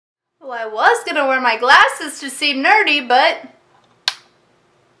Well, I was gonna wear my glasses to seem nerdy, but...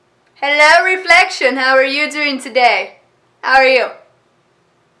 Hello, reflection. How are you doing today? How are you?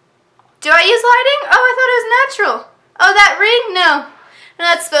 Do I use lighting? Oh, I thought it was natural. Oh, that ring? No.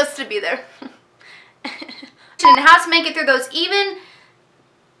 That's supposed to be there. And how to make it through those even...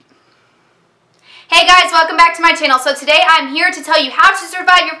 Hey guys, welcome back to my channel. So today I'm here to tell you how to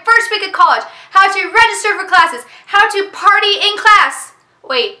survive your first week of college, how to register for classes, how to party in class.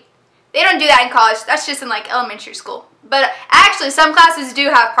 Wait, they don't do that in college. That's just in like elementary school. But actually some classes do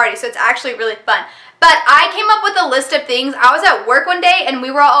have parties, so it's actually really fun. But I came up with a list of things. I was at work one day and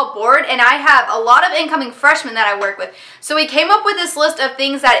we were all bored, and I have a lot of incoming freshmen that I work with. So we came up with this list of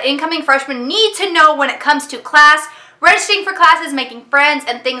things that incoming freshmen need to know when it comes to class, registering for classes, making friends,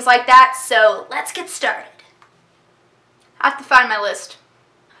 and things like that. So let's get started. I have to find my list.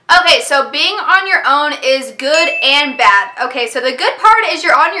 Okay, so being on your own is good and bad. Okay, so the good part is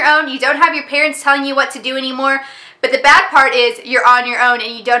you're on your own. You don't have your parents telling you what to do anymore. But the bad part is you're on your own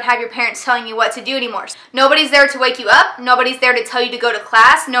and you don't have your parents telling you what to do anymore. Nobody's there to wake you up. Nobody's there to tell you to go to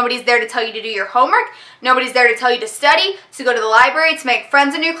class. Nobody's there to tell you to do your homework. Nobody's there to tell you to study, to go to the library, to make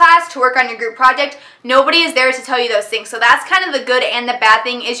friends in your class, to work on your group project. Nobody is there to tell you those things. So that's kind of the good and the bad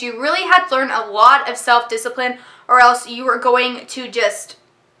thing, is you really have to learn a lot of self-discipline, or else you are going to just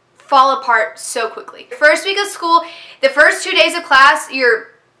fall apart so quickly. First week of school, the first 2 days of class, your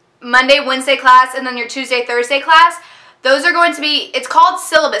Monday, Wednesday class, and then your Tuesday, Thursday class, those are going to be, it's called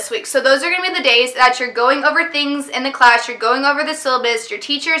syllabus week. So those are going to be the days that you're going over things in the class, you're going over the syllabus, your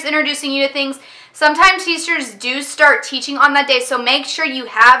teacher's introducing you to things. Sometimes teachers do start teaching on that day, so make sure you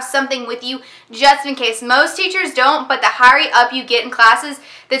have something with you just in case. Most teachers don't, but the higher up you get in classes,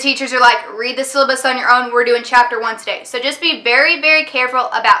 the teachers are like, read the syllabus on your own, we're doing chapter 1 today. So just be very, very careful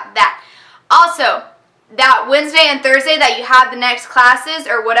about that. Also, that Wednesday and Thursday that you have the next classes,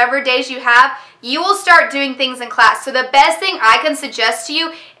 or whatever days you have, you will start doing things in class. So the best thing I can suggest to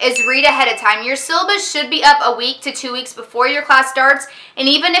you is read ahead of time. Your syllabus should be up a week to 2 weeks before your class starts, and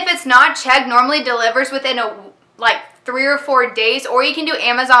even if it's not, Chegg normally delivers within like 3 or 4 days, or you can do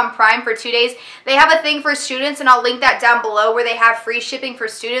Amazon Prime for 2 days. They have a thing for students, and I'll link that down below, where they have free shipping for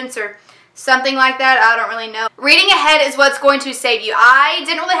students or something like that. I don't really know. Reading ahead is what's going to save you. I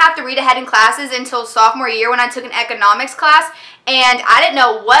didn't really have to read ahead in classes until sophomore year when I took an economics class, and I didn't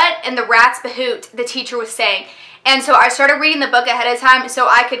know what in the rat's behoot the teacher was saying. And so I started reading the book ahead of time so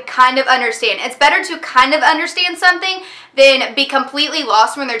I could kind of understand. It's better to kind of understand something than be completely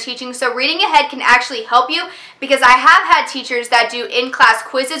lost when they're teaching. So reading ahead can actually help you, because I have had teachers that do in-class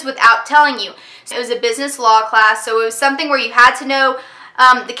quizzes without telling you. So it was a business law class, so it was something where you had to know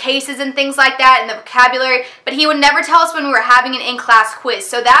the cases and things like that, and the vocabulary, but he would never tell us when we were having an in-class quiz.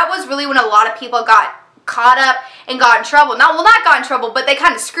 So that was really when a lot of people got caught up and got in trouble. Not got in trouble, but they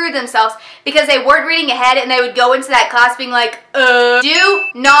kind of screwed themselves because they weren't reading ahead, and they would go into that class being like, do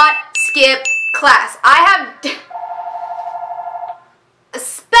not skip class. I have,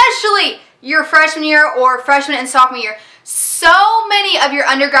 especially your freshman year or freshman and sophomore year, so many of your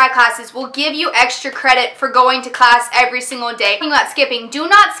undergrad classes will give you extra credit for going to class every single day. Talking about skipping, do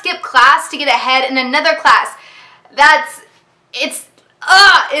not skip class to get ahead in another class.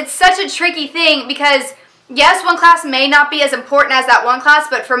 It's such a tricky thing, because yes, one class may not be as important as that one class,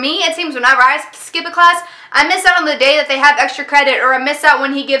 but for me, it seems whenever I skip a class, I miss out on the day that they have extra credit, or I miss out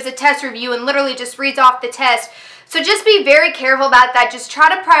when he gives a test review and literally just reads off the test. So just be very careful about that. Just try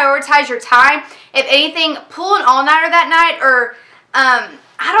to prioritize your time. If anything, pull an all-nighter that night, or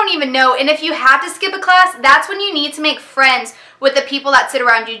I don't even know. And if you have to skip a class, that's when you need to make friends with the people that sit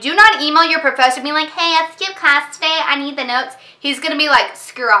around you. Do not email your professor being like, hey, I skipped class today, I need the notes. He's going to be like,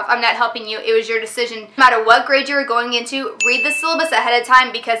 screw off, I'm not helping you. It was your decision. No matter what grade you're going into, read the syllabus ahead of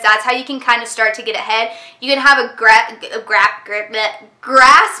time, because that's how you can kind of start to get ahead. You can have a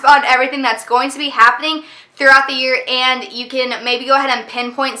grasp on everything that's going to be happening throughout the year, and you can maybe go ahead and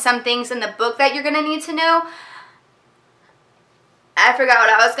pinpoint some things in the book that you're going to need to know. I forgot what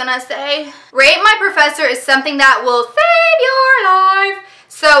I was going to say. Rate My Professor is something that will save your life.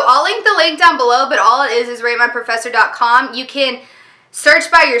 So I'll link the link down below, but all it is ratemyprofessor.com. You can search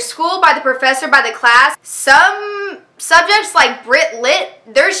by your school, by the professor, by the class. Some subjects like Brit Lit,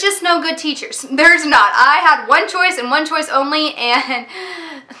 there's just no good teachers. There's not. I had one choice and one choice only, and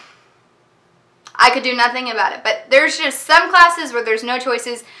I could do nothing about it. But there's just some classes where there's no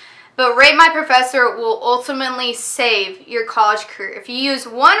choices. But Rate My Professor will ultimately save your college career. If you use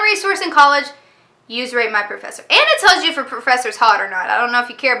one resource in college, use Rate My Professor. And it tells you if a professor's hot or not. I don't know if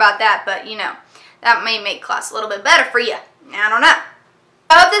you care about that, but you know, that may make class a little bit better for you. I don't know.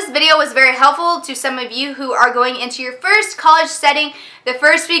 I hope this video was very helpful to some of you who are going into your first college setting. The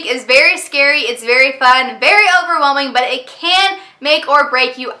first week is very scary, it's very fun, very overwhelming, but it can make or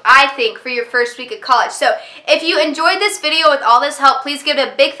break you, I think, for your first week of college. So if you enjoyed this video with all this help, please give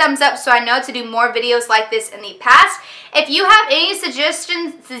it a big thumbs up so I know to do more videos like this in the past. If you have any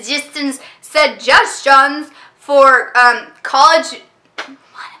suggestions for college,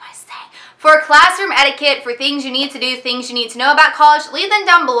 for classroom etiquette, for things you need to do, things you need to know about college, leave them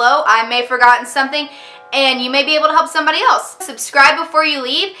down below. I may have forgotten something and you may be able to help somebody else. Subscribe before you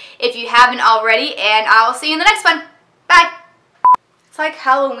leave if you haven't already, and I will see you in the next one. Bye. It's like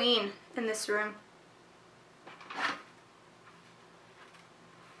Halloween in this room.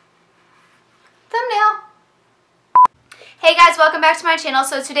 Thumbnail. Hey guys, welcome back to my channel.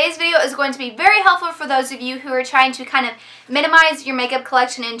 So today's video is going to be very helpful for those of you who are trying to kind of minimize your makeup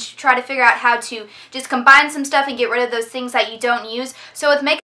collection and try to figure out how to just combine some stuff and get rid of those things that you don't use. So with makeup